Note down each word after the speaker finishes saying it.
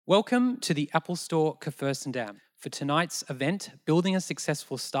Welcome to the Apple Store Kurfürstendamm for tonight's event, Building a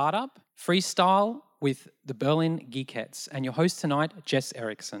Successful Startup, Freestyle with the Berlin Geekettes, and your host tonight, Jess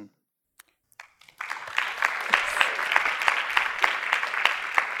Eriksson.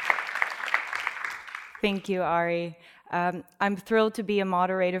 Thank you, Ari. I'm thrilled to be a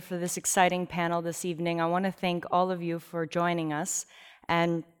moderator for this exciting panel this evening. I want to thank all of you for joining us.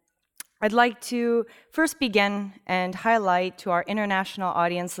 And I'd like to first begin and highlight to our international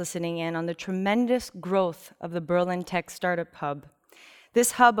audience listening in on the tremendous growth of the Berlin Tech Startup Hub.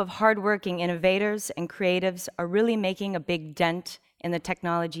 This hub of hardworking innovators and creatives are really making a big dent in the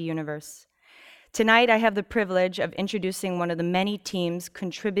technology universe. Tonight, I have the privilege of introducing one of the many teams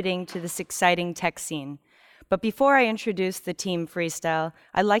contributing to this exciting tech scene. But before I introduce the team Freestyle,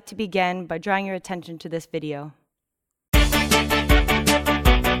 I'd like to begin by drawing your attention to this video.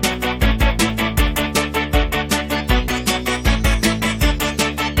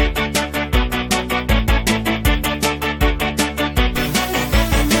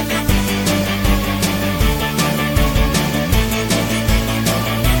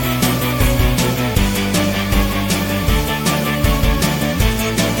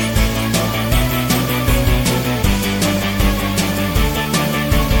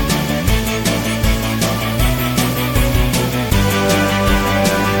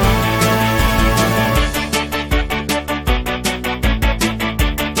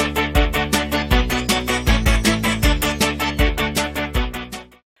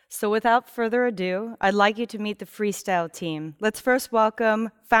 So without further ado, I'd like you to meet the Freestyle team. Let's first welcome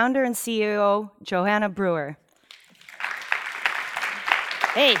founder and CEO, Johanna Brewer.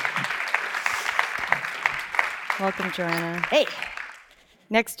 Hey. Welcome, Johanna. Hey.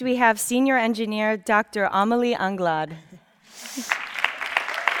 Next, we have senior engineer, Dr. Amelie Anglad.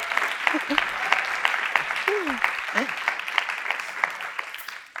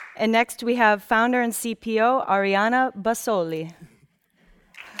 And next, we have founder and CPO, Arianna Basoli.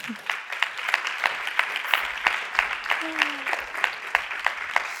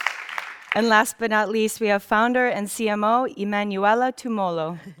 And last but not least, we have founder and CMO, Emanuela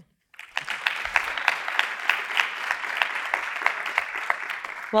Tumolo.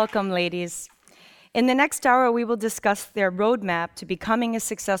 Welcome, ladies. In the next hour, we will discuss their roadmap to becoming a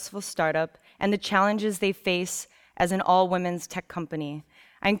successful startup and the challenges they face as an all-women's tech company.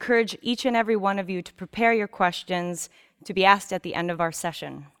 I encourage each and every one of you to prepare your questions to be asked at the end of our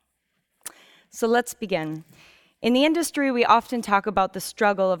session. So let's begin. In the industry, we often talk about the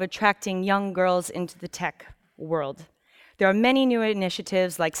struggle of attracting young girls into the tech world. There are many new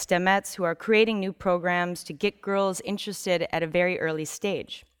initiatives like STEMettes who are creating new programs to get girls interested at a very early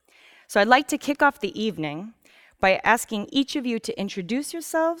stage. So I'd like to kick off the evening by asking each of you to introduce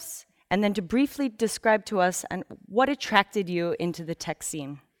yourselves and then to briefly describe to us what attracted you into the tech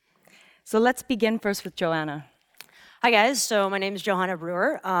scene. So let's begin first with Johanna. Hi, guys. So my name is Johanna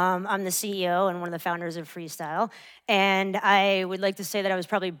Brewer. I'm the CEO and one of the founders of Freestyle. And I would like to say that I was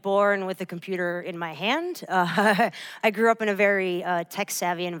probably born with a computer in my hand. I grew up in a very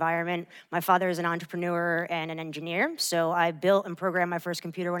tech-savvy environment. My father is an entrepreneur and an engineer. So I built and programmed my first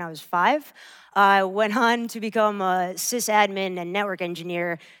computer when I was 5. I went on to become a sysadmin and network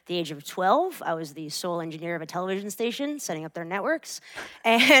engineer at the age of 12. I was the sole engineer of a television station, setting up their networks.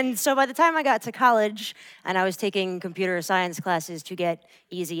 And so by the time I got to college and I was taking computer science classes to get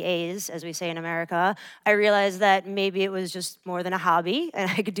easy A's, as we say in America, I realized that maybe it was just more than a hobby and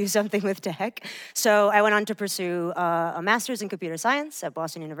I could do something with tech. So I went on to pursue a master's in computer science at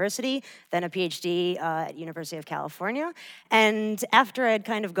Boston University, then a PhD at University of California. And after I had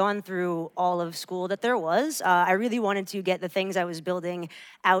kind of gone through all of school that there was, I really wanted to get the things I was building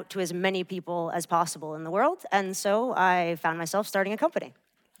out to as many people as possible in the world. And so I found myself starting a company.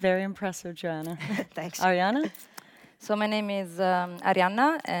 Very impressive, Johanna. Thanks. Arianna? So my name is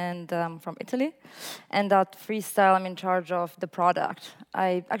Arianna, and I'm from Italy. And at Freestyle, I'm in charge of the product.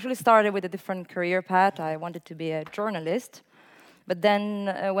 I actually started with a different career path. I wanted to be a journalist. But then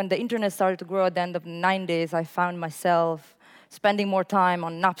when the internet started to grow at the end of the 90s, I found myself spending more time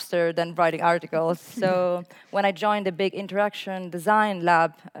on Napster than writing articles. So when I joined a big interaction design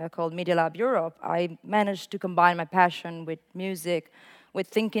lab called Media Lab Europe, I managed to combine my passion with music, with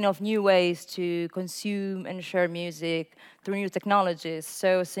thinking of new ways to consume and share music through new technologies.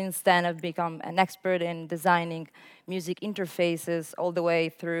 So since then, I've become an expert in designing music interfaces all the way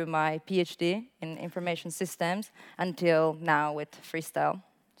through my PhD in information systems until now with Freestyle.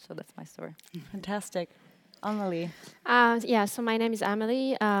 So that's my story. Fantastic. Amelie. So my name is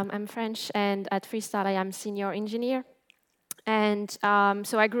Amelie. I'm French, and at Freestyle, I am senior engineer. And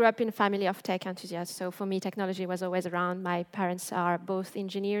so I grew up in a family of tech enthusiasts. So for me, technology was always around. My parents are both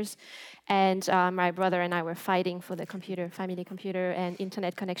engineers, and my brother and I were fighting for the computer, family computer, and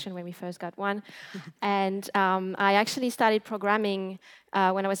internet connection when we first got one. And I actually started programming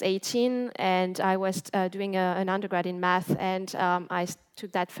when I was 18, and I was doing an undergrad in math, and I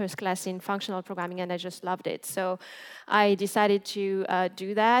took that first class in functional programming, and I just loved it. So I decided to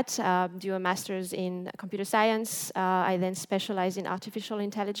do that, do a master's in computer science. I then specialized in artificial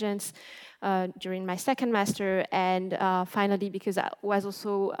intelligence during my second master, and finally, because I was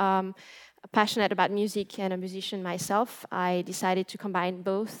also passionate about music and a musician myself, I decided to combine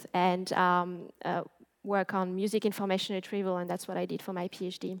both and work on music information retrieval, and that's what I did for my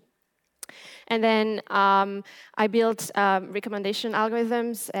PhD. And then I built recommendation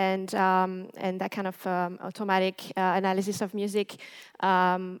algorithms and that kind of automatic analysis of music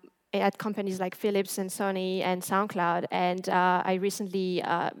at companies like Philips and Sony and SoundCloud. And I recently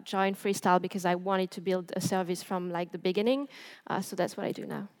joined Freestyle because I wanted to build a service from like the beginning. So that's what I do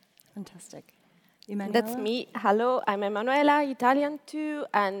now. Fantastic. That's me. Hello, I'm Emanuela, Italian too,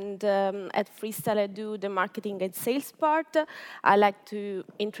 and at Freestyle I do the marketing and sales part. I like to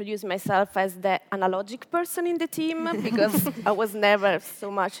introduce myself as the analogic person in the team because I was never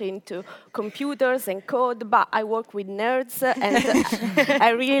so much into computers and code, but I work with nerds and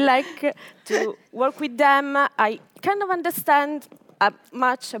I really like to work with them. I kind of understand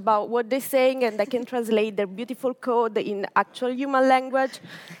much about what they're saying, and I can translate their beautiful code in actual human language.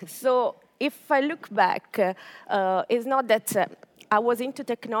 So if I look back, it's not that I was into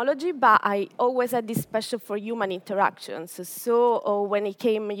technology, but I always had this passion for human interactions. So when it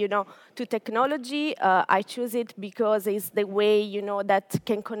came, to technology, I chose it because it's the way, that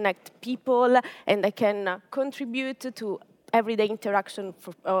can connect people and I can contribute to everyday interaction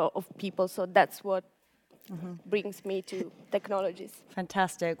of people. So that's what brings me to technologies.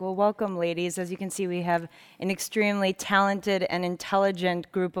 Fantastic. Well, welcome, ladies. As you can see, we have an extremely talented and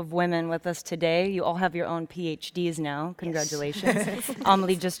intelligent group of women with us today. You all have your own PhDs now. Congratulations. Yes.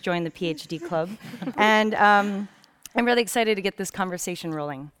 Amelie just joined the PhD club. And I'm really excited to get this conversation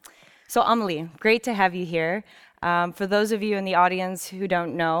rolling. So, Amelie, great to have you here. For those of you in the audience who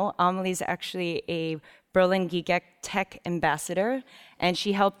don't know, Amelie's actually a Berlin Geek Tech ambassador, and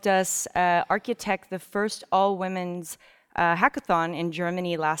she helped us architect the first all-women's hackathon in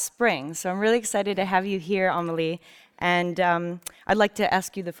Germany last spring. So I'm really excited to have you here, Amelie, and I'd like to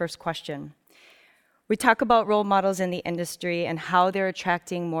ask you the first question. We talk about role models in the industry and how they're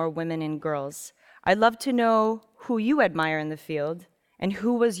attracting more women and girls. I'd love to know who you admire in the field, and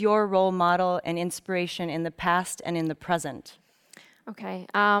who was your role model and inspiration in the past and in the present? Okay,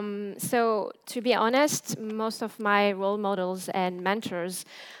 so to be honest, most of my role models and mentors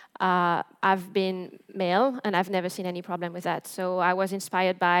have been male, and I've never seen any problem with that. So I was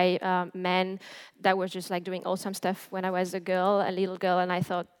inspired by men that were just like doing awesome stuff when I was a little girl, and I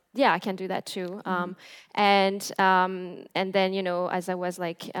thought, yeah, I can do that too. And then, as I was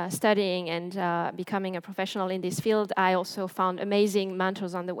like studying and becoming a professional in this field, I also found amazing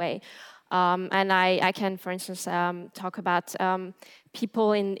mentors on the way. And I can, for instance, talk about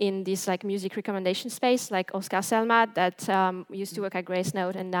people in this like music recommendation space, like Oscar Selmat, that used to work at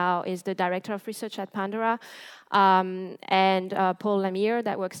Gracenote and now is the director of research at Pandora, and Paul Lemire,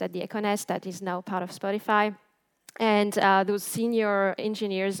 that works at the Econest, that is now part of Spotify. And those senior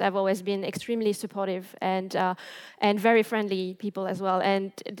engineers have always been extremely supportive and very friendly people as well.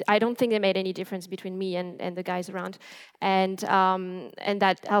 And I don't think they made any difference between me and the guys around. And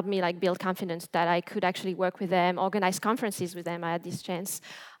that helped me like build confidence that I could actually work with them, organize conferences with them. I had this chance.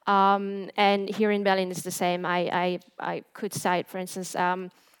 And here in Berlin, it's the same. I could cite, for instance,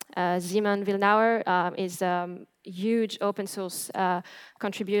 Simon Wilnauer is huge open source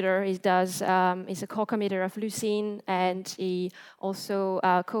contributor. He does. He's a core committer of Lucene, and he also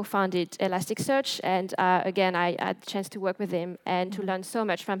co-founded Elasticsearch. And again, I had the chance to work with him and to learn so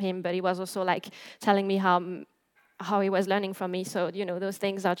much from him. But he was also like telling me how he was learning from me. So those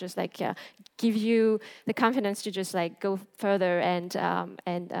things are just like give you the confidence to just like go further and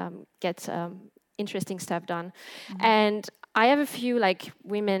get interesting stuff done. And I have a few like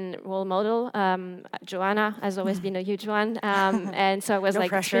women role model. Joanna has always been a huge one, and so I was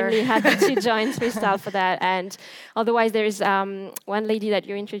extremely happy to join Freestyle for that. And otherwise, there is one lady that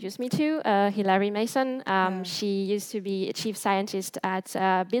you introduced me to, Hilary Mason. She used to be a chief scientist at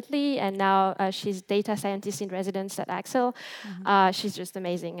Bitly, and now she's data scientist in residence at Axel. She's just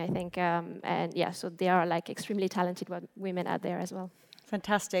amazing, I think. And yeah, so there are like extremely talented women out there as well.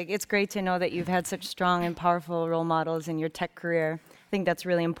 Fantastic. It's great to know that you've had such strong and powerful role models in your tech career. I think that's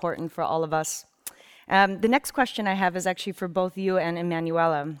really important for all of us. The next question I have is actually for both you and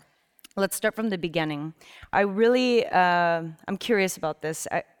Emanuela. Let's start from the beginning. I'm curious about this,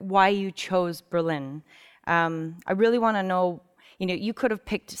 why you chose Berlin. I really want to know, you could have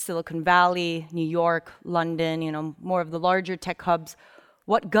picked Silicon Valley, New York, London, more of the larger tech hubs.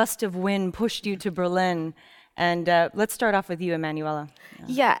 What gust of wind pushed you to Berlin? And let's start off with you, Emanuela.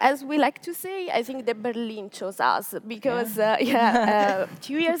 Yeah, as we like to say, I think that Berlin chose us because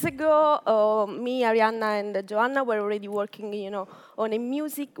 2 years ago, me, Arianna, and Joanna were already working, on a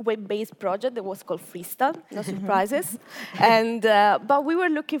music web-based project that was called Freestyle. No surprises. And but we were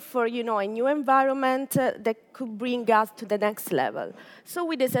looking for, a new environment that could bring us to the next level. So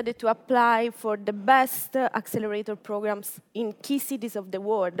we decided to apply for the best accelerator programs in key cities of the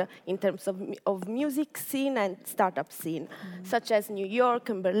world in terms of music scene and startup scene, such as New York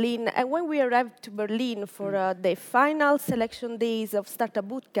and Berlin. And when we arrived to Berlin for the final selection days of Startup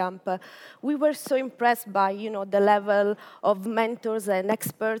Bootcamp, we were so impressed by, the level of mentors and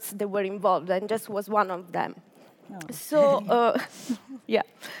experts that were involved, and just was one of them. Oh. So, yeah.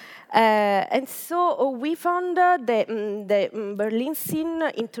 And so we found the Berlin scene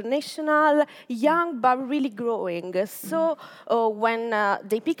international, young but really growing. So when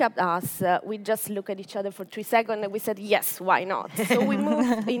they picked up us, we just looked at each other for 3 seconds and we said, yes, why not? So we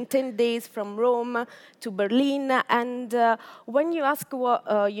moved in 10 days from Rome to Berlin. And when you ask what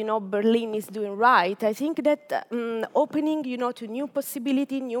Berlin is doing right, I think that opening to new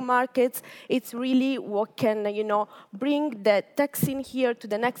possibility, new markets, it's really what can bring the tech scene here to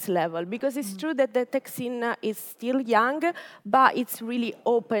the next level. Because it's true that the tech scene is still young, but it's really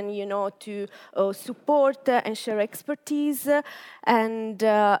open, to support and share expertise, and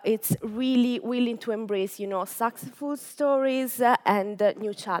it's really willing to embrace, successful stories and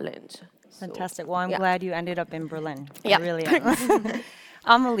new challenge. Fantastic. Well, I'm glad you ended up in Berlin. Yeah. I really am.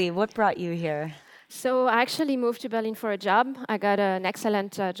 Amelie, what brought you here? So I actually moved to Berlin for a job. I got an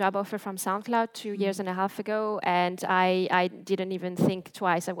excellent job offer from SoundCloud 2 years and a half ago, and I didn't even think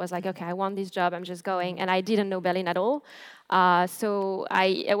twice. I was like, okay, I want this job, I'm just going. And I didn't know Berlin at all. So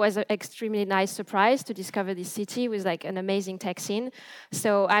it was an extremely nice surprise to discover this city with like an amazing tech scene.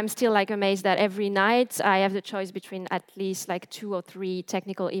 So I'm still like amazed that every night I have the choice between at least like 2 or 3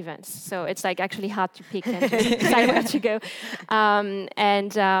 technical events. So it's like actually hard to pick and just decide where to go.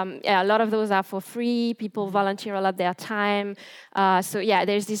 A lot of those are for free. People volunteer a lot of their time. So yeah,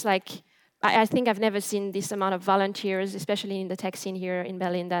 there's this like, I think I've never seen this amount of volunteers, especially in the tech scene here in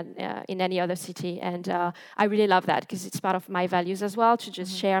Berlin, than in any other city. And I really love that because it's part of my values as well, to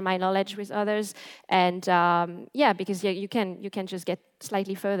just share my knowledge with others. And because you can just get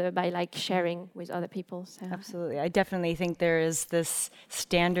slightly further by like sharing with other people. So. Absolutely. I definitely think there is this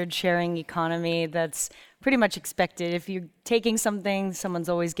standard sharing economy that's pretty much expected. If you're taking something, someone's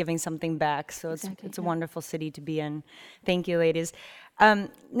always giving something back. So it's a wonderful city to be in. Thank you, ladies.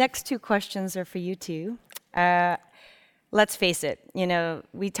 Next 2 questions are for you two. Let's face it,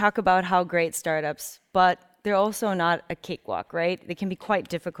 we talk about how great startups, but they're also not a cakewalk, right? They can be quite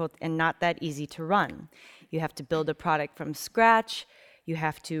difficult and not that easy to run. You have to build a product from scratch, you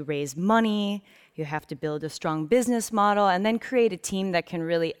have to raise money, you have to build a strong business model, and then create a team that can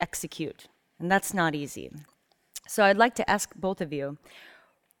really execute. And that's not easy. So I'd like to ask both of you,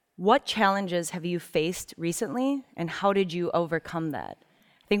 what challenges have you faced recently, and how did you overcome that?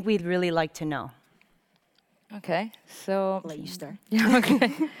 I think we'd really like to know. Okay, so... I'll let you start. Yeah,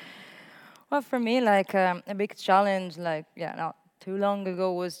 okay. Well, for me, like, a big challenge, not too long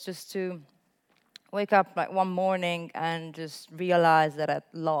ago, was just to wake up, like, one morning and just realize that I'd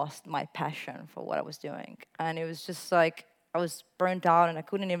lost my passion for what I was doing. And it was just like, I was burnt out and I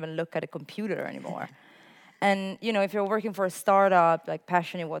couldn't even look at a computer anymore. And, if you're working for a startup, like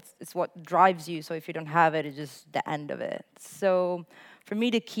passion is what drives you. So if you don't have it, it's just the end of it. So for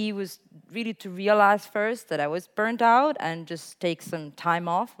me, the key was really to realize first that I was burnt out and just take some time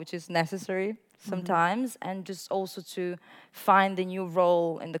off, which is necessary sometimes, and just also to find a new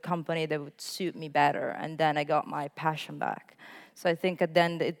role in the company that would suit me better. And then I got my passion back. So I think at the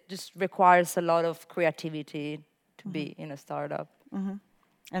end, it just requires a lot of creativity to be in a startup.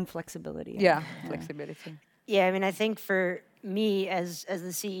 And flexibility. Yeah, flexibility. Yeah, I mean, I think for me as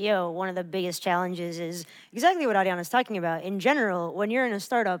the CEO, one of the biggest challenges is exactly what Arianna's talking about. In general, when you're in a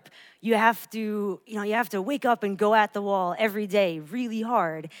startup, you have to wake up and go at the wall every day really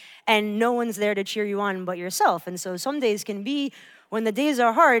hard, and no one's there to cheer you on but yourself. And so some days can be, when the days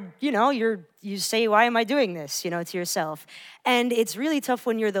are hard, you say, why am I doing this, to yourself. And it's really tough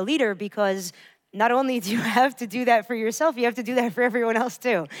when you're the leader because not only do you have to do that for yourself, you have to do that for everyone else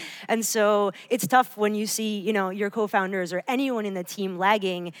too. And so it's tough when you see, your co-founders or anyone in the team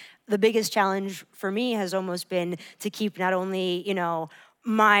lagging. The biggest challenge for me has almost been to keep not only,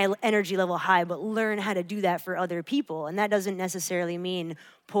 my energy level high, but learn how to do that for other people. And that doesn't necessarily mean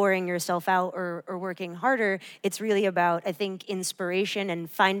pouring yourself out or working harder. It's really about, I think, inspiration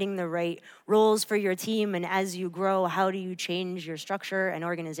and finding the right roles for your team. And as you grow, how do you change your structure and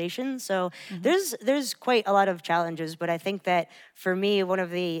organization? So there's quite a lot of challenges. But I think that for me, one of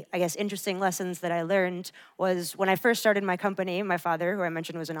the, interesting lessons that I learned was when I first started my company, my father, who I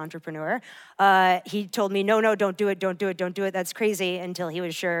mentioned was an entrepreneur, he told me, no, don't do it. That's crazy, until he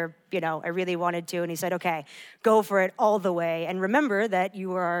was sure, I really wanted to. And he said, okay, go for it all the way. And remember that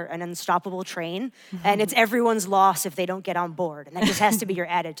you are an unstoppable train, and it's everyone's loss if they don't get on board. And that just has to be your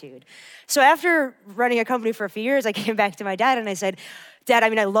attitude. So after running a company for a few years, I came back to my dad and I said, Dad,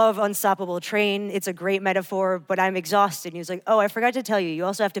 I love unstoppable train. It's a great metaphor, but I'm exhausted. And he was like, oh, I forgot to tell you, you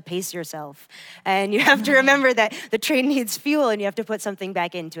also have to pace yourself. And you have to remember that the train needs fuel and you have to put something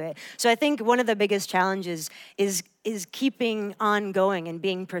back into it. So I think one of the biggest challenges is keeping on going and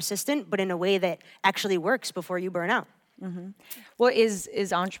being persistent, but in a way that actually works before you burn out. Well, is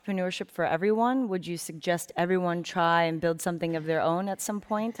entrepreneurship for everyone? Would you suggest everyone try and build something of their own at some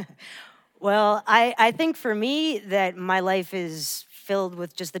point? Well, I think for me that my life is filled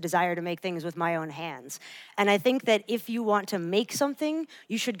with just the desire to make things with my own hands. And I think that if you want to make something,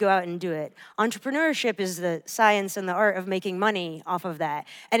 you should go out and do it. Entrepreneurship is the science and the art of making money off of that.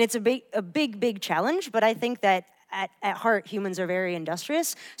 And it's a big challenge, but I think that at heart, humans are very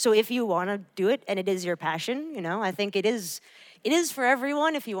industrious. So if you want to do it and it is your passion, I think it is for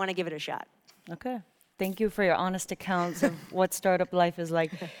everyone if you want to give it a shot. Okay. Thank you for your honest accounts of what startup life is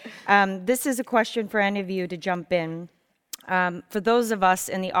like. This is a question for any of you to jump in. For those of us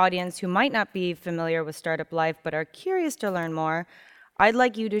in the audience who might not be familiar with startup life but are curious to learn more, I'd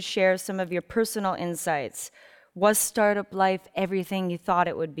like you to share some of your personal insights. Was startup life everything you thought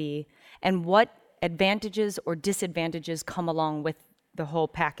it would be? And what advantages or disadvantages come along with the whole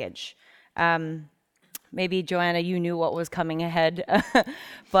package? Maybe, Joanna, you knew what was coming ahead,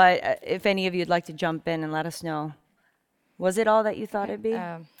 but if any of you would like to jump in and let us know. Was it all that you thought it'd be?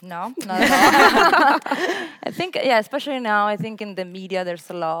 No, not at all. I think, especially now, I think in the media there's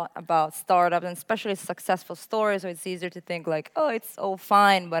a lot about startups and especially successful stories, so it's easier to think like, oh, it's all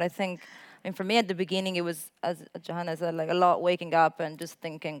fine. But I think, for me at the beginning, it was, as Johanna said, like a lot waking up and just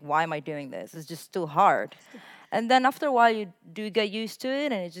thinking, why am I doing this? It's just too hard. And then after a while, you do get used to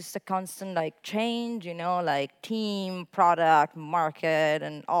it, and it's just a constant change, like team, product, market,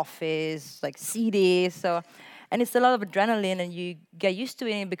 and office, like city. And it's a lot of adrenaline, and you get used to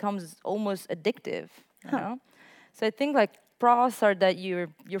it, and it becomes almost addictive. You know? So I think pros are that you're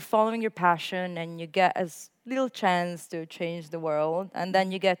following your passion, and you get as little chance to change the world, and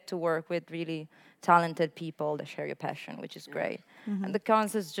then you get to work with really talented people that share your passion, which is great. And the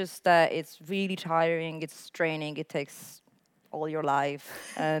cons is just that it's really tiring, it's draining, it takes all your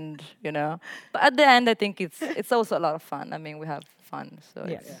life, and But at the end, I think it's also a lot of fun. We have fun, so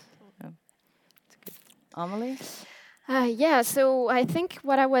it's good. Amelie? So I think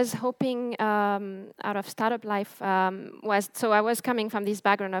what I was hoping out of startup life was, so I was coming from this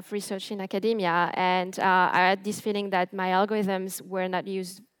background of research in academia, and I had this feeling that my algorithms were not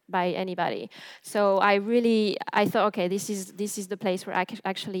used by anybody. So I thought, okay, this is the place where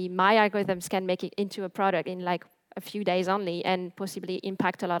actually my algorithms can make it into a product in a few days only and possibly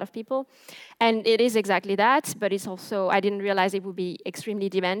impact a lot of people. And it is exactly that, but it's also, I didn't realize it would be extremely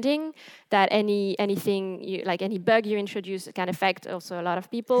demanding, that anything, any bug you introduce can affect also a lot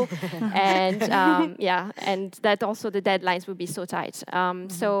of people. And and that also the deadlines would be so tight.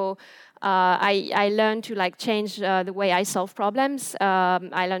 So I learned to change the way I solve problems.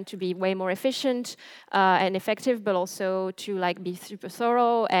 I learned to be way more efficient and effective, but also to be super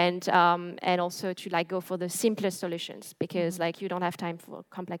thorough and also to go for the simplest solutions, because you don't have time for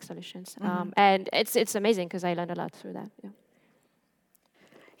complex solutions. And it's amazing because I learned a lot through that.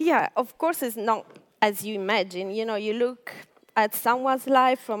 Yeah, of course, it's not as you imagine. You look at someone's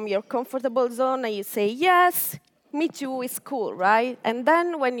life from your comfortable zone and you say, yes, me too, it's cool, right? And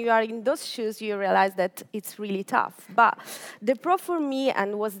then when you are in those shoes, you realize that it's really tough. But the pro for me,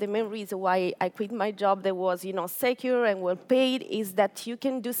 and was the main reason why I quit my job that was, secure and well paid, is that you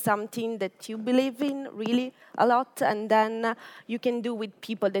can do something that you believe in really a lot, and then you can do with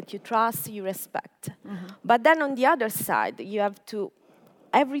people that you trust, you respect. But then on the other side, you have to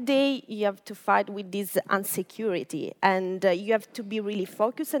every day you have to fight with this insecurity, and you have to be really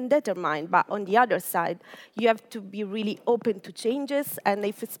focused and determined. But on the other side, you have to be really open to changes, and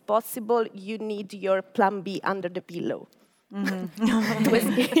if it's possible, you need your plan B under the pillow. To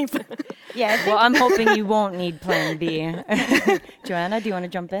escape. Yeah. Well, I'm hoping you won't need plan B. Joanna, do you want to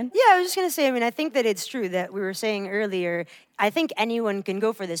jump in? Yeah, I was just going to say, I mean, I think that it's true that we were saying earlier, I think anyone can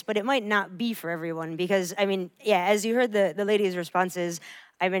go for this, but it might not be for everyone because, I mean, yeah, as you heard the ladies' responses,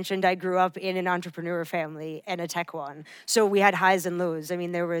 I mentioned I grew up in an entrepreneur family and a tech one. So we had highs and lows. I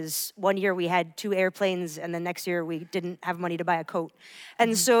mean, there was one year we had 2 airplanes and the next year we didn't have money to buy a coat.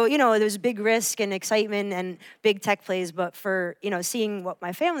 And so, you know, there was big risk and excitement and big tech plays. But for, you know, seeing what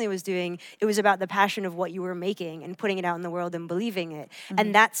my family was doing, it was about the passion of what you were making and putting it out in the world and believing it.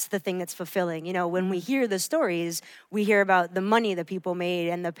 And that's the thing that's fulfilling. You know, when we hear the stories, we hear about the money that people made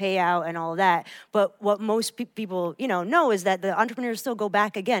and the payout and all that. But what most people, you know is that the entrepreneurs still go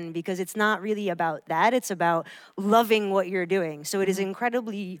back again because it's not really about that. It's about loving what you're doing. So it is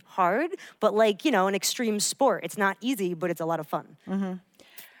incredibly hard, but like, you know, an extreme sport. It's not easy, but it's a lot of fun.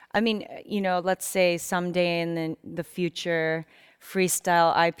 I mean, you know, let's say someday in the future,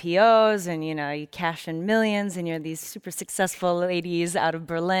 freestyle IPOs and, you know, you cash in millions and you're these super successful ladies out of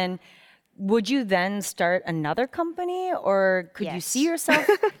Berlin. Would you then start another company or could you see yourself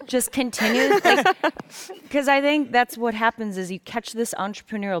just continue? Because I think that's what happens is you catch this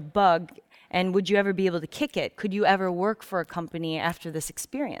entrepreneurial bug and would you ever be able to kick it? Could you ever work for a company after this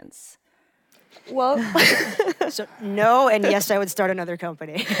experience? Well, So no, and yes, I would start another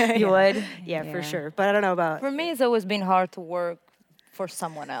company. You would? Yeah, for sure. But I don't know about... For me, it's always been hard to work for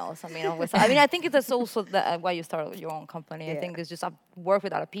someone else. I mean, I think that's also why you start your own company. I think it's just I've worked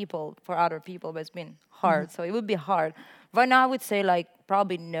with other people, for other people, but it's been hard. So it would be hard. Right now, I would say, like,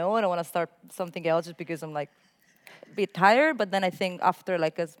 probably no, I don't want to start something else just because I'm, like, a bit tired. But then I think after,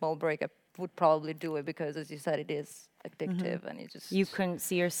 like, a small break, I would probably do it because, as you said, it is addictive and it just... You couldn't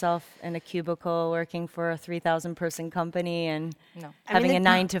see yourself in a cubicle working for a 3,000-person company and having a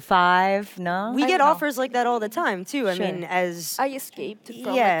 9-to-5, no? We get offers like that all the time, too. I mean, as... I escaped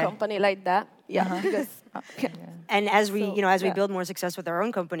from a company like that. Yeah, because... And as we, as we build more success with our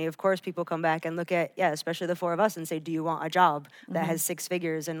own company, of course, people come back and look at, especially the 4 of us and say, do you want a job that has 6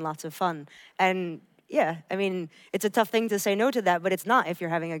 figures and lots of fun? And yeah, I mean, it's a tough thing to say no to that, but it's not if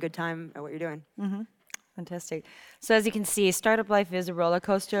you're having a good time at what you're doing. Fantastic. So as you can see, startup life is a roller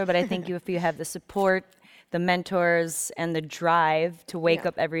coaster, but I think if you have the support, the mentors, and the drive to wake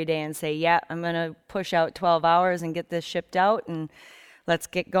up every day and say, I'm going to push out 12 hours and get this shipped out and let's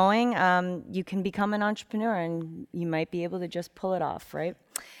get going, you can become an entrepreneur and you might be able to just pull it off, right?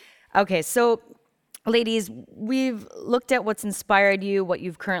 Okay, so ladies, we've looked at what's inspired you, what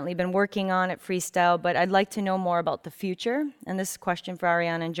you've currently been working on at Freestyle, but I'd like to know more about the future. And this is a question for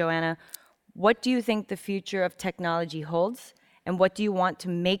Arianna and Joanna. What do you think the future of technology holds? And what do you want to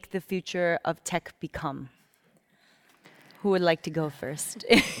make the future of tech become? Who would like to go first?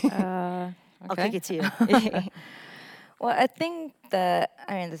 I'll kick it to you. Well, I think that,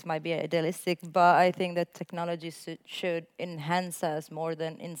 this might be idealistic, but I think that technology should enhance us more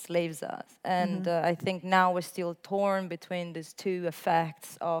than enslaves us. And I think now we're still torn between these two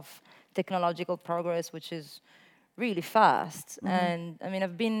effects of technological progress, which is really fast. And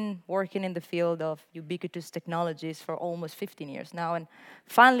I've been working in the field of ubiquitous technologies for almost 15 years now. And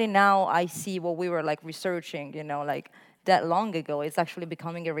finally now I see what we were researching, that long ago. It's actually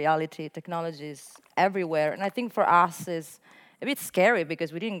becoming a reality. Technologies everywhere. And I think for us it's a bit scary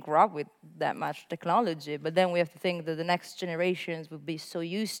because we didn't grow up with that much technology. But then we have to think that the next generations will be so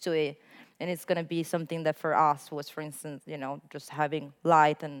used to it. And it's going to be something that for us was, for instance, just having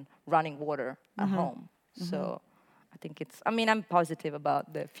light and running water at home. So I think I'm positive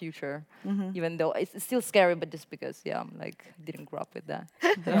about the future, even though it's still scary, but just because, didn't grow up with that.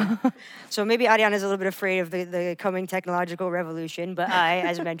 So maybe Arianna is a little bit afraid of the coming technological revolution, but I,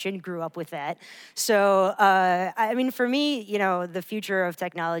 as mentioned, grew up with that. So, for me, the future of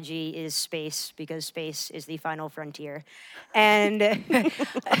technology is space, because space is the final frontier. And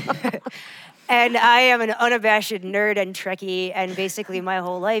and I am an unabashed nerd and Trekkie, and basically my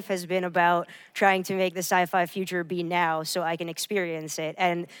whole life has been about trying to make the sci-fi future be now so I can experience it.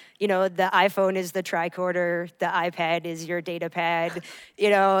 And, the iPhone is the tricorder, the iPad is your data pad,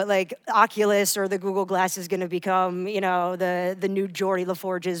 Oculus or the Google Glass is going to become, the new Geordie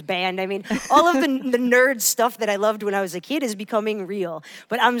LaForge's band. All of the nerd stuff that I loved when I was a kid is becoming real.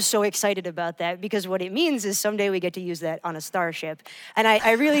 But I'm so excited about that because what it means is someday we get to use that on a starship. And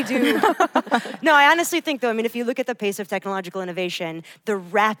I really do... No, I honestly think, though, I mean, if you look at the pace of technological innovation, the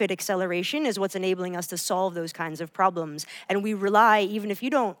rapid acceleration is what's enabling us to solve those kinds of problems. And we rely, even if you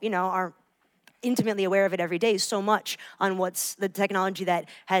don't, aren't intimately aware of it every day, so much on what's the technology that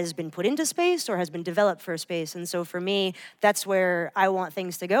has been put into space or has been developed for space. And so for me, that's where I want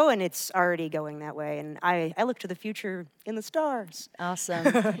things to go, and it's already going that way. And I look to the future in the stars. Awesome.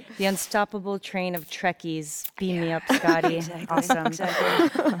 The unstoppable train of Trekkies. Beam me up, Scotty. Exactly. Awesome.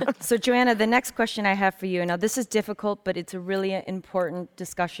 Exactly. So, Joanna, the next question I have for you, now this is difficult, but it's a really important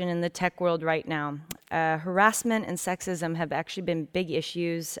discussion in the tech world right now. Harassment and sexism have actually been big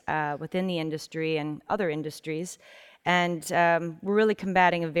issues within the industry and other industries, and we're really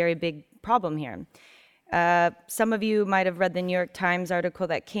combating a very big problem here. Some of you might have read the New York Times article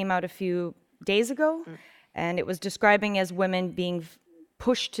that came out a few days ago, and it was describing as women being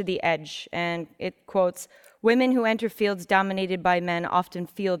pushed to the edge, and it quotes, "Women who enter fields dominated by men often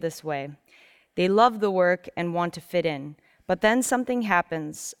feel this way. They love the work and want to fit in, but then something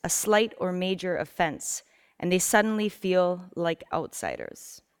happens, a slight or major offense, and they suddenly feel like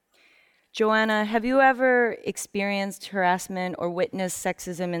outsiders." Joanna, have you ever experienced harassment or witnessed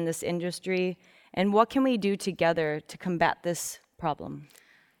sexism in this industry? And what can we do together to combat this problem?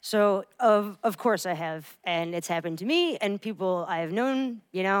 So, of course I have, and it's happened to me and people I have known,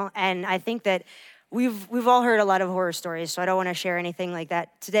 and I think that we've all heard a lot of horror stories, so I don't want to share anything like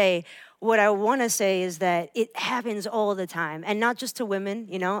that today. What I want to say is that it happens all the time, and not just to women,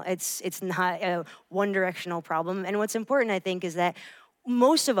 it's not a one-directional problem. And what's important, I think, is that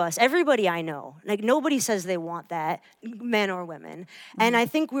most of us, everybody I know, like nobody says they want that, men or women. And I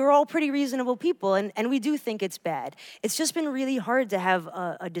think we're all pretty reasonable people, and we do think it's bad. It's just been really hard to have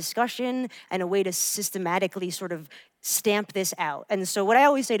a discussion and a way to systematically sort of stamp this out. And so what I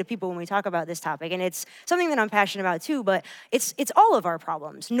always say to people when we talk about this topic, and it's something that I'm passionate about too, but it's all of our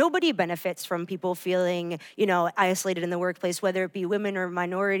problems. Nobody benefits from people feeling, isolated in the workplace, whether it be women or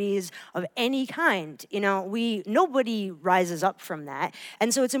minorities of any kind. Nobody rises up from that.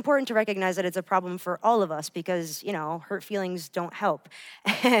 And so it's important to recognize that it's a problem for all of us because, hurt feelings don't help,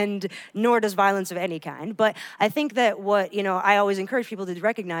 and nor does violence of any kind. But I think that what, I always encourage people to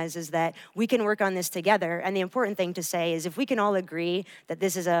recognize is that we can work on this together. And the important thing to say is if we can all agree that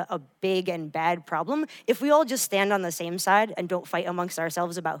this is a big and bad problem, if we all just stand on the same side and don't fight amongst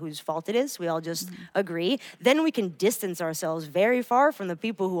ourselves about whose fault it is, we all just agree, then we can distance ourselves very far from the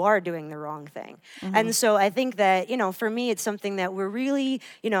people who are doing the wrong thing. And so I think that, for me, it's something that we're really,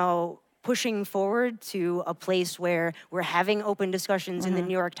 pushing forward to a place where we're having open discussions in the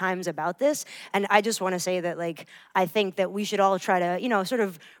New York Times about this. And I just want to say that, I think that we should all try to, sort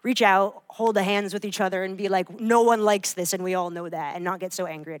of reach out, hold the hands with each other and be like, no one likes this and we all know that, and not get so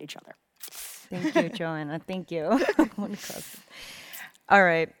angry at each other. Thank you, Joanna. Thank you. All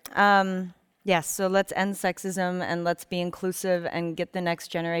right. Yes, so let's end sexism and let's be inclusive and get the next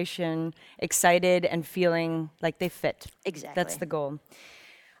generation excited and feeling like they fit. Exactly. That's the goal.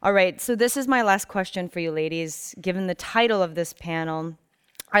 All right, so this is my last question for you ladies. Given the title of this panel,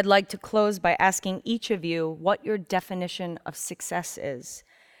 I'd like to close by asking each of you what your definition of success is.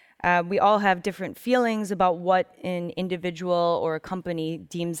 We all have different feelings about what an individual or a company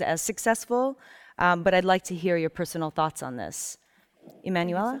deems as successful, but I'd like to hear your personal thoughts on this.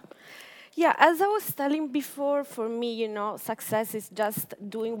 Emanuela? Yeah, as I was telling before, for me, success is just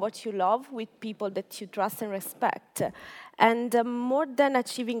doing what you love with people that you trust and respect. And more than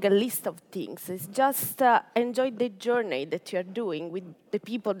achieving a list of things, it's just enjoy the journey that you're doing with the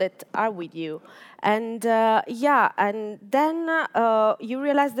people that are with you. And and then you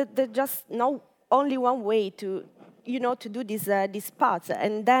realize that there's just only one way to do these parts.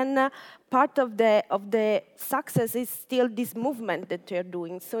 And then part of the success is still this movement that you're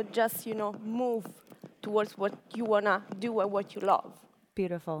doing. So just, move towards what you want to do and what you love.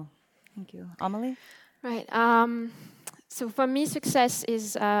 Beautiful. Thank you. Amelie? Right. So for me, success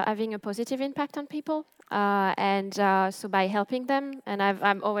is having a positive impact on people. So by helping them, and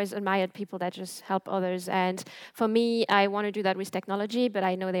I've always admired people that just help others. And for me, I want to do that with technology, but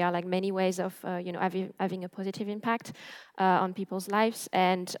I know there are many ways of having a positive impact on people's lives.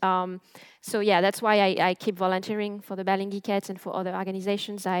 And that's why I keep volunteering for the Berlin Geekettes and for other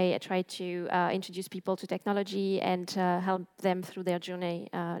organizations. I try to introduce people to technology and help them through their journey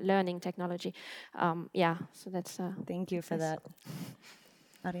learning technology. So that's. Thank you for that.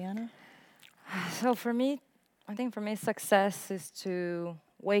 Ariana? So I think for me, success is to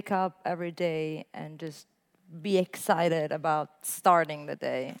wake up every day and just be excited about starting the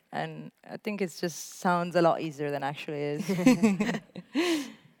day. And I think it just sounds a lot easier than actually is.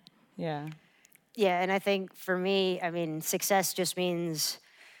 Yeah. Yeah, and I think for me, success just means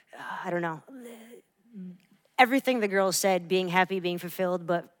I don't know, everything the girls said, being happy, being fulfilled,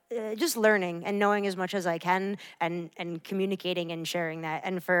 but just learning and knowing as much as I can and communicating and sharing that.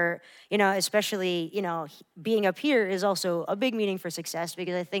 And for, especially, being up here is also a big meaning for success,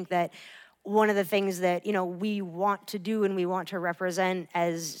 because I think that one of the things that, we want to do and we want to represent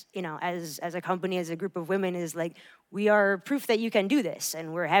as, as a company, as a group of women is like, we are proof that you can do this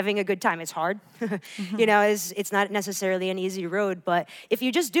and we're having a good time. It's hard, it's not necessarily an easy road, but if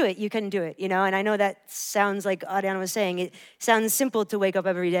you just do it, you can do it, and I know that sounds like Ariana was saying, it sounds simple to wake up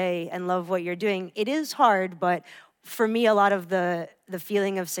every day and love what you're doing. It is hard, but for me, a lot of the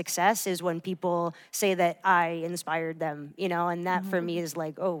feeling of success is when people say that I inspired them, and that for me is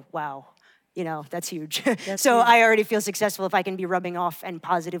like, oh, wow. That's huge. So huge. I already feel successful if I can be rubbing off and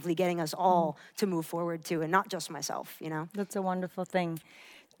positively getting us all to move forward too, and not just myself, That's a wonderful thing.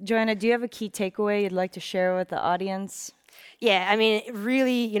 Joanna, do you have a key takeaway you'd like to share with the audience? Yeah, I mean,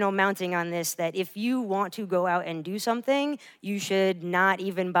 really, mounting on this, that if you want to go out and do something, you should not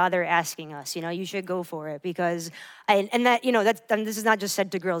even bother asking us, you should go for it, because, and this is not just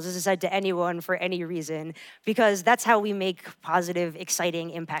said to girls, this is said to anyone for any reason, because that's how we make positive,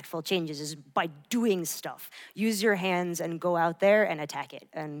 exciting, impactful changes, is by doing stuff. Use your hands and go out there and attack it.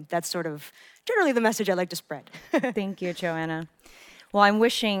 And that's sort of generally the message I like to spread. Thank you, Joanna. Well, I'm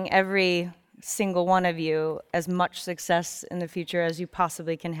wishing every single one of you as much success in the future as you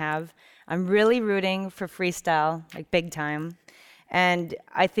possibly can have. I'm really rooting for Freestyle, like big time. And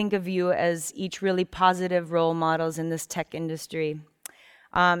I think of you as each really positive role models in this tech industry.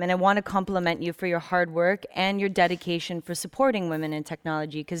 And I want to compliment you for your hard work and your dedication for supporting women in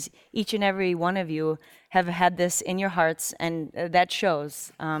technology, because each and every one of you have had this in your hearts, and that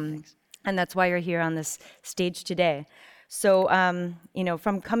shows. And that's why you're here on this stage today. So,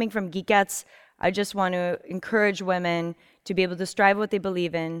 coming from Geekettes, I just want to encourage women to be able to strive what they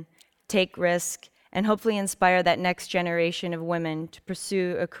believe in, take risk, and hopefully inspire that next generation of women to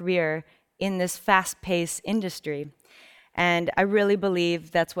pursue a career in this fast-paced industry. And I really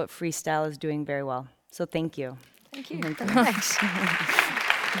believe that's what Freestyle is doing very well. So thank you. Thank you. Thanks.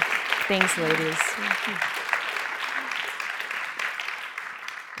 Thanks, ladies.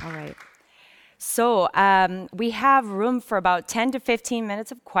 All right. So we have room for about 10 to 15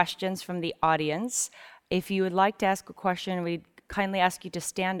 minutes of questions from the audience. If you would like to ask a question, we'd kindly ask you to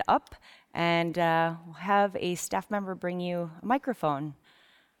stand up, and we'll have a staff member bring you a microphone.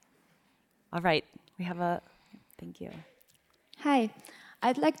 All right, we have thank you. Hi.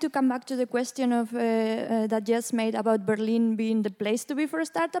 I'd like to come back to the question of that Jess made about Berlin being the place to be for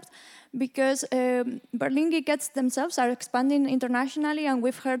startups, because Berlin Geekettes themselves are expanding internationally, and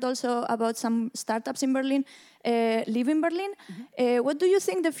we've heard also about some startups in Berlin leaving Berlin. What do you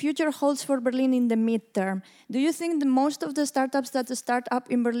think the future holds for Berlin in the midterm? Do you think most of the startups that start up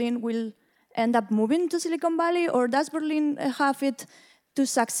in Berlin will end up moving to Silicon Valley, or does Berlin have it to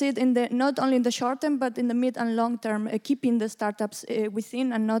succeed in not only in the short term, but in the mid and long term, keeping the startups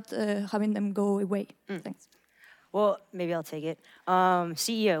within and not having them go away? Thanks. Well, maybe I'll take it.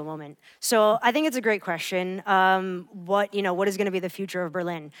 CEO moment. So I think it's a great question. What is going to be the future of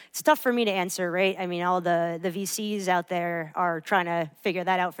Berlin? It's tough for me to answer, right? I mean, all the VCs out there are trying to figure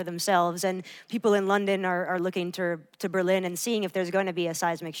that out for themselves, and people in London are looking to Berlin and seeing if there's going to be a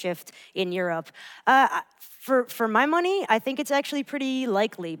seismic shift in Europe. For my money, I think it's actually pretty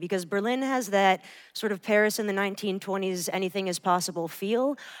likely, because Berlin has that sort of Paris in the 1920s, anything is possible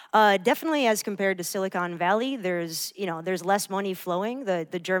feel. Definitely as compared to Silicon Valley, there's less money flowing.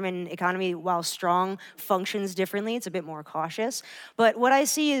 The German economy, while strong, functions differently. It's a bit more cautious. But what I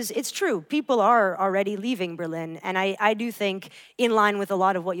see is, it's true. People are already leaving Berlin. And I do think, in line with a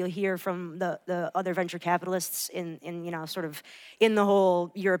lot of what you'll hear from the other venture capitalists in the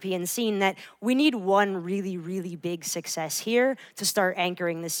whole European scene, that we need one really, really big success here to start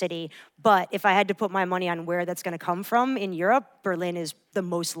anchoring the city. But if I had to put my money on where that's going to come from in Europe, Berlin is the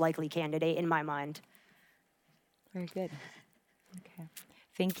most likely candidate in my mind. Very good. Okay.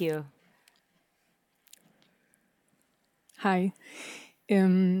 Thank you. Hi.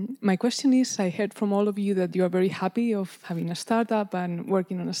 My question is, I heard from all of you that you are very happy of having a startup and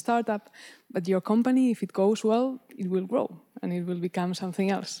working on a startup, but your company, if it goes well, it will grow and it will become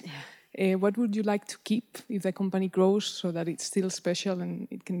something else. Yeah. What would you like to keep if the company grows so that it's still special and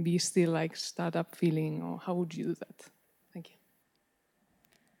it can be still like startup feeling, or how would you do that? Thank you.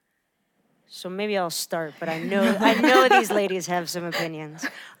 So maybe I'll start, but I know these ladies have some opinions.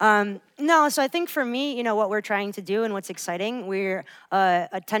 No, so I think for me, what we're trying to do and what's exciting, we're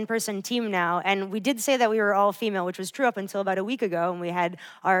a 10-person team now, and we did say that we were all female, which was true up until about a week ago, and we had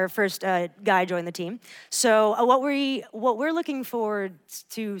our first guy join the team. So what we're looking forward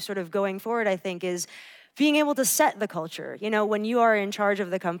to sort of going forward, I think, is being able to set the culture. When you are in charge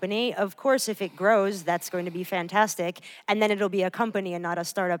of the company, of course, if it grows, that's going to be fantastic. And then it'll be a company and not a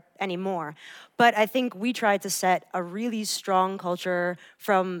startup anymore. But I think we try to set a really strong culture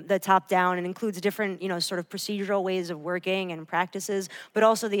from the top down, and includes different, sort of procedural ways of working and practices, but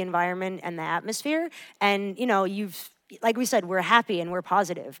also the environment and the atmosphere. And, like we said, we're happy and we're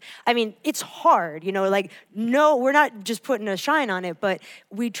positive. I mean, it's hard, no, we're not just putting a shine on it, but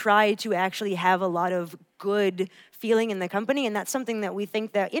we try to actually have a lot of good feeling in the company, and that's something that we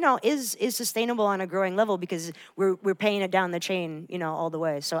think that, is sustainable on a growing level, because we're paying it down the chain, all the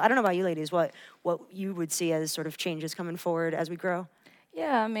way. So I don't know about you ladies, what you would see as sort of changes coming forward as we grow?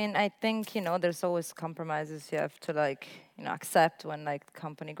 Yeah, I mean, I think, there's always compromises you have to, accept when, the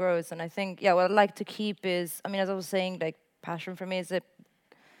company grows. And I think, what I'd like to keep is, as I was saying, passion for me is a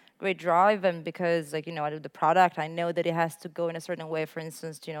great drive. And because, I do the product, I know that it has to go in a certain way, for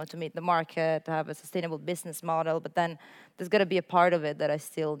instance, to meet the market, to have a sustainable business model. But then there's got to be a part of it that I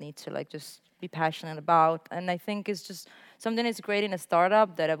still need to, just be passionate about. And I think it's just something that's great in a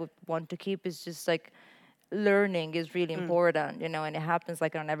startup that I would want to keep is just, learning is really important, and it happens on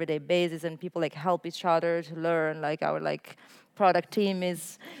an everyday basis, and people help each other to learn. Our product team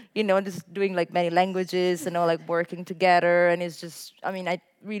is, just doing many languages, working together, and it's just, I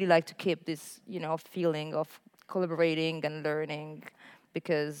really like to keep this, feeling of collaborating and learning,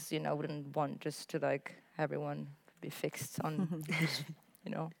 because, I wouldn't want just to everyone be fixed on,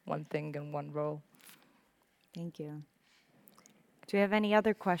 one thing and one role. Thank you. Do we have any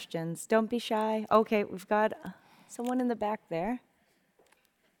other questions? Don't be shy. Okay, we've got someone in the back there.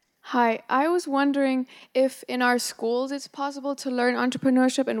 Hi, I was wondering if in our schools it's possible to learn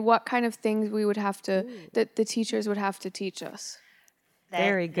entrepreneurship, and what kind of things we would have to, that the teachers would have to teach us.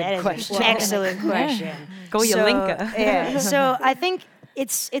 Very good question. Excellent question. Go Yolinka. Yeah. So I think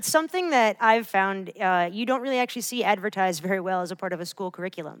it's something that I've found you don't really actually see advertised very well as a part of a school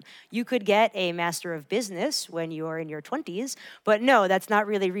curriculum. You could get a Master of Business when you are in your 20s, but no, that's not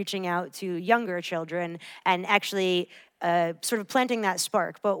really reaching out to younger children and actually sort of planting that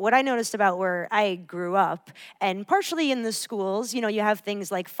spark. But what I noticed about where I grew up, and partially in the schools, you have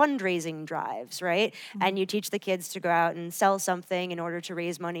things like fundraising drives, right? Mm-hmm. And you teach the kids to go out and sell something in order to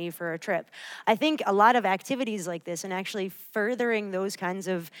raise money for a trip. I think a lot of activities like this, and actually furthering those kinds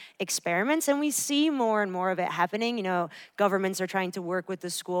of experiments, and we see more and more of it happening. Governments are trying to work with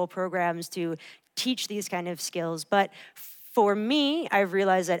the school programs to teach these kind of skills. But for me, I've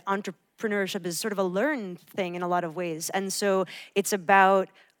realized that entrepreneurship is sort of a learned thing in a lot of ways. And so it's about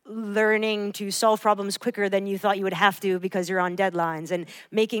learning to solve problems quicker than you thought you would have to because you're on deadlines, and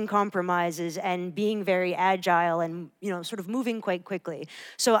making compromises and being very agile and, sort of moving quite quickly.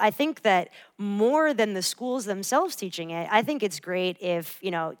 So I think that more than the schools themselves teaching it, I think it's great if,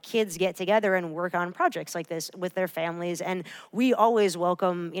 kids get together and work on projects like this with their families. And we always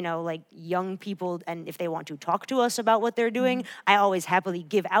welcome, young people, and if they want to talk to us about what they're doing, I always happily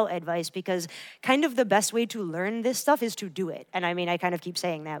give out advice, because kind of the best way to learn this stuff is to do it. And I kind of keep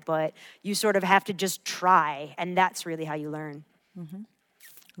saying that, but you sort of have to just try, and that's really how you learn. Mm-hmm.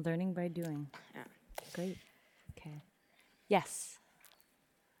 Learning by doing. Yeah. Great. Okay. Yes.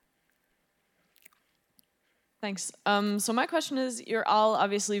 Thanks. So my question is, you're all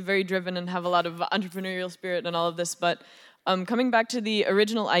obviously very driven and have a lot of entrepreneurial spirit and all of this, but coming back to the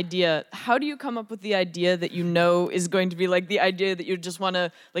original idea, how do you come up with the idea that is going to be the idea that you just want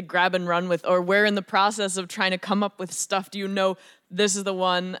to grab and run with? Or where in the process of trying to come up with stuff do you know this is the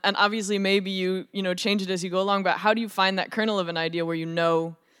one? And obviously maybe you change it as you go along, but how do you find that kernel of an idea where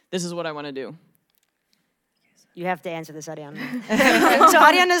this is what I want to do? You have to answer this, Arianna. So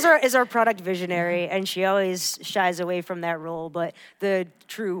Arianna is our product visionary, and she always shies away from that role. But the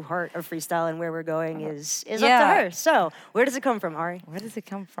true heart of freestyle and where we're going is up to her. So where does it come from, Ari? Where does it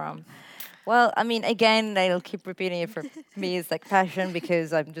come from? Well, again, I'll keep repeating it. For me, it's passion,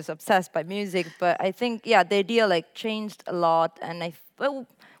 because I'm just obsessed by music. But I think, the idea changed a lot, and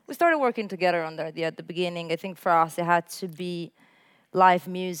we started working together on the idea at the beginning. I think for us, it had to be live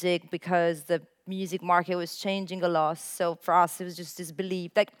music, because the music market was changing a lot. So for us, it was just this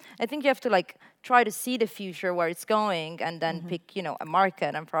belief. I think you have to try to see the future where it's going, and then pick, a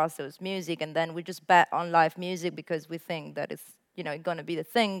market. And for us, it was music, and then we just bet on live music because we think that it's, going to be the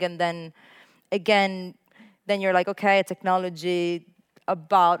thing. And then again, then you're okay, technology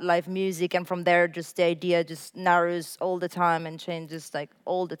about live music, and from there just the idea just narrows all the time and changes like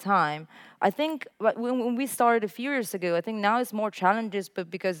all the time. I think when we started a few years ago, I think now it's more challenges, but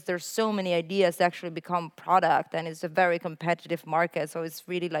because there's so many ideas that actually become product, and it's a very competitive market, so it's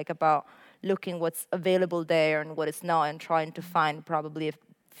really like about looking what's available there and what is not, and trying to find probably a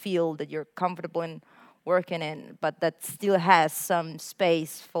field that you're comfortable in working in, but that still has some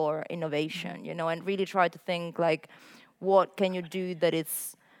space for innovation, you know, and really try to think like, what can you do that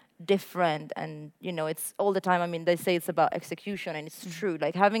is different? And, you know, it's all the time, I mean, they say it's about execution, and it's true.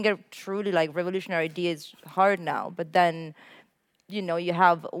 Like, having a truly, like, revolutionary idea is hard now, but then, you know, you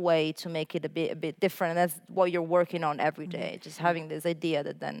have a way to make it a bit different, and that's what you're working on every day, just having this idea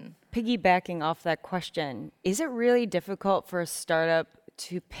that then... Piggybacking off that question, is it really difficult for a startup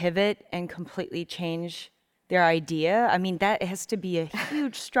to pivot and completely change their idea? I mean, that has to be a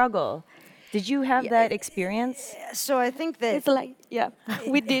huge struggle. Did you have that experience? So I think that It's like,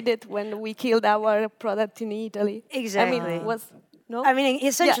 we did it when we killed our product in Italy. Exactly. I mean, it was, no? I mean,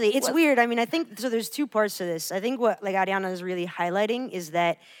 essentially, Yeah, it's weird. I mean, I think, so there's two parts to this. I think what like Arianna is really highlighting is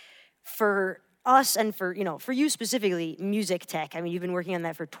that for us and for, you know, for you specifically, music tech, I mean, you've been working on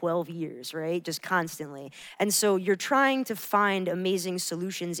that for 12 years, right? Just constantly. And so you're trying to find amazing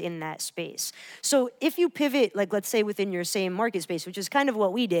solutions in that space. So if you pivot, like let's say within your same market space, which is kind of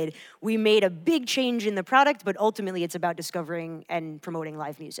what we did, we made a big change in the product, but ultimately it's about discovering and promoting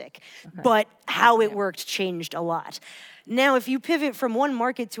live music. Okay. But how it worked changed a lot. Now, if you pivot from one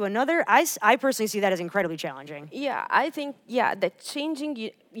market to another, I personally see that as incredibly challenging. Yeah, I think, that changing,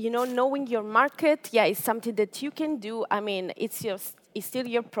 you know, knowing your market, is something that you can do. I mean, it's still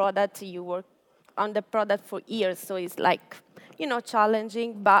your product. You work on the product for years, so it's like, you know,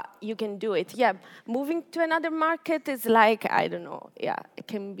 challenging, but you can do it. Yeah, moving to another market is like, I don't know, it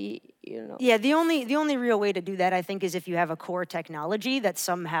can be, you know. Yeah, the only real way to do that, I think, is if you have a core technology that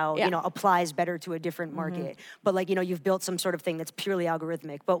somehow, you know, applies better to a different market. But like, you know, you've built some sort of thing that's purely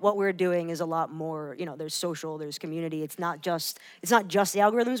algorithmic. But what we're doing is a lot more, you know, there's social, there's community. It's not just the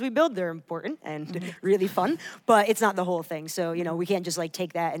algorithms we build. They're important and really fun, but it's not the whole thing. So, you know, we can't just like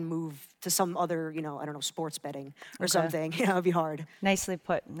take that and move to some other, you know, I don't know, sports betting or something. You know, it'd be hard. Nicely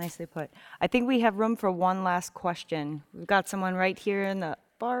put, nicely put. I think we have room for one last question. We've got someone right here in the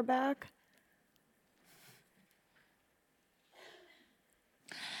far back.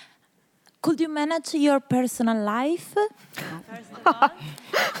 Could you manage your personal life?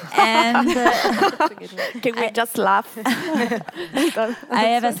 And can we just laugh? I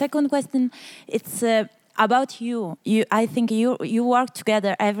have a second question. It's about you. I think you work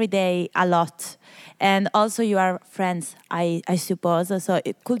together every day a lot, and also you are friends, I suppose. So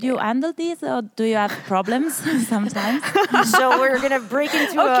could you handle this, or do you have problems sometimes? So we're gonna break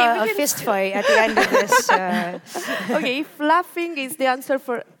into a fist fight at the end of this. Okay, if laughing is the answer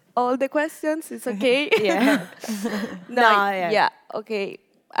for all the questions, it's okay. Yeah. Okay.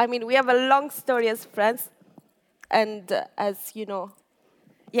 I mean, we have a long story as friends, and as you know.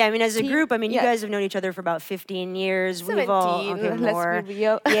 Yeah, I mean, as a group, I mean, you guys have known each other for about 15 years. 17, we've all, more. Let's be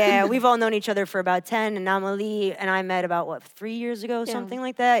real. Yeah, we've all known each other for about 10, and Amelie and I met about, 3 years ago, something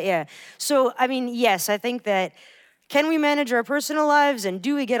like that? Yeah. So, I mean, yes, I think that, can we manage our personal lives, and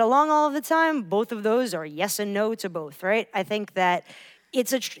do we get along all of the time? Both of those are yes and no to both, right? I think that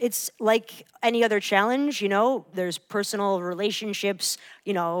it's like any other challenge, you know, there's personal relationships,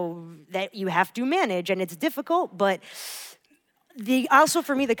 you know, that you have to manage, and it's difficult, but also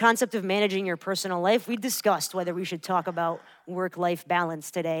for me, the concept of managing your personal life, we discussed whether we should talk about work-life balance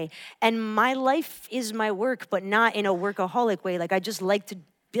today. And my life is my work, but not in a workaholic way. Like, I just like to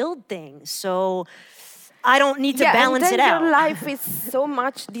build things. So I don't need to balance it out. Your life is so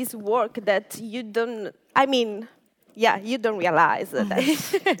much this work that you don't, I mean, you don't realize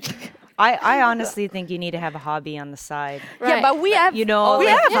that. I honestly think you need to have a hobby on the side. Right. Yeah, but we have, you know, we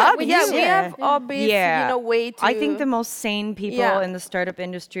have hobbies. Yeah, we have hobbies. You know, way to. I think the most sane people in the startup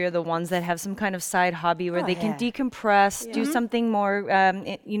industry are the ones that have some kind of side hobby where they can decompress, do something more,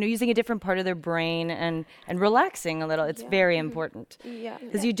 you know, using a different part of their brain and relaxing a little. It's very important.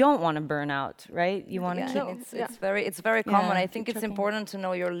 Because you don't want to burn out, right? You want to keep. It's very common. I think it's important to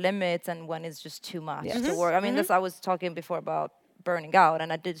know your limits and when it's just too much to work. I mean, I was talking before about burning out,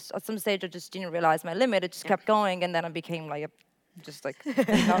 and I did at some stage I just didn't realize my limit. It just kept going, and then I became like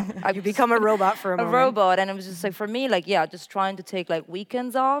you become a robot for a moment. A robot, and it was just like, for me, like, just trying to take like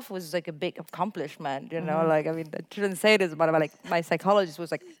weekends off was like a big accomplishment, you know. Like, I mean, I shouldn't say this, but like my psychologist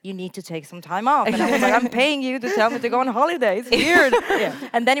was like, you need to take some time off, and I was like, I'm paying you to tell me to go on holiday. It's weird.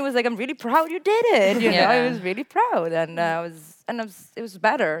 And then he was like, I'm really proud you did it. You know, I was really proud, and it was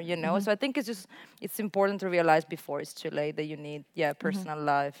better, you know. So I think it's important to realize before it's too late that you need personal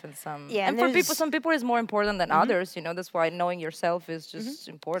life and some. Yeah, and for people, some people it's more important than others, you know. That's why knowing yourself is just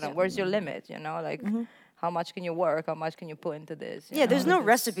important. Where's your limit, you know, like. How much can you work? How much can you put into this? Yeah, there's no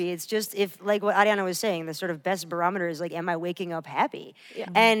recipe. It's just if, like what Ariana was saying, the sort of best barometer is like, am I waking up happy? Yeah.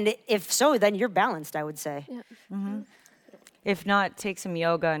 And if so, then you're balanced, I would say. Yeah. If not, take some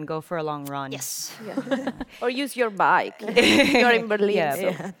yoga and go for a long run. Yes. Yeah. Or use your bike. You're in Berlin.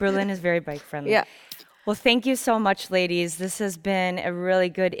 Yeah, Berlin is very bike friendly. Yeah. Well, thank you so much, ladies. This has been a really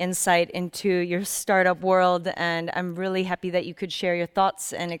good insight into your startup world, and I'm really happy that you could share your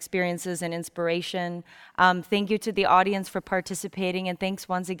thoughts and experiences and inspiration. Thank you to the audience for participating, and thanks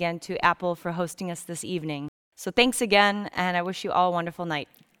once again to Apple for hosting us this evening. So thanks again, and I wish you all a wonderful night.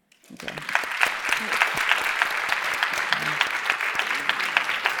 Okay.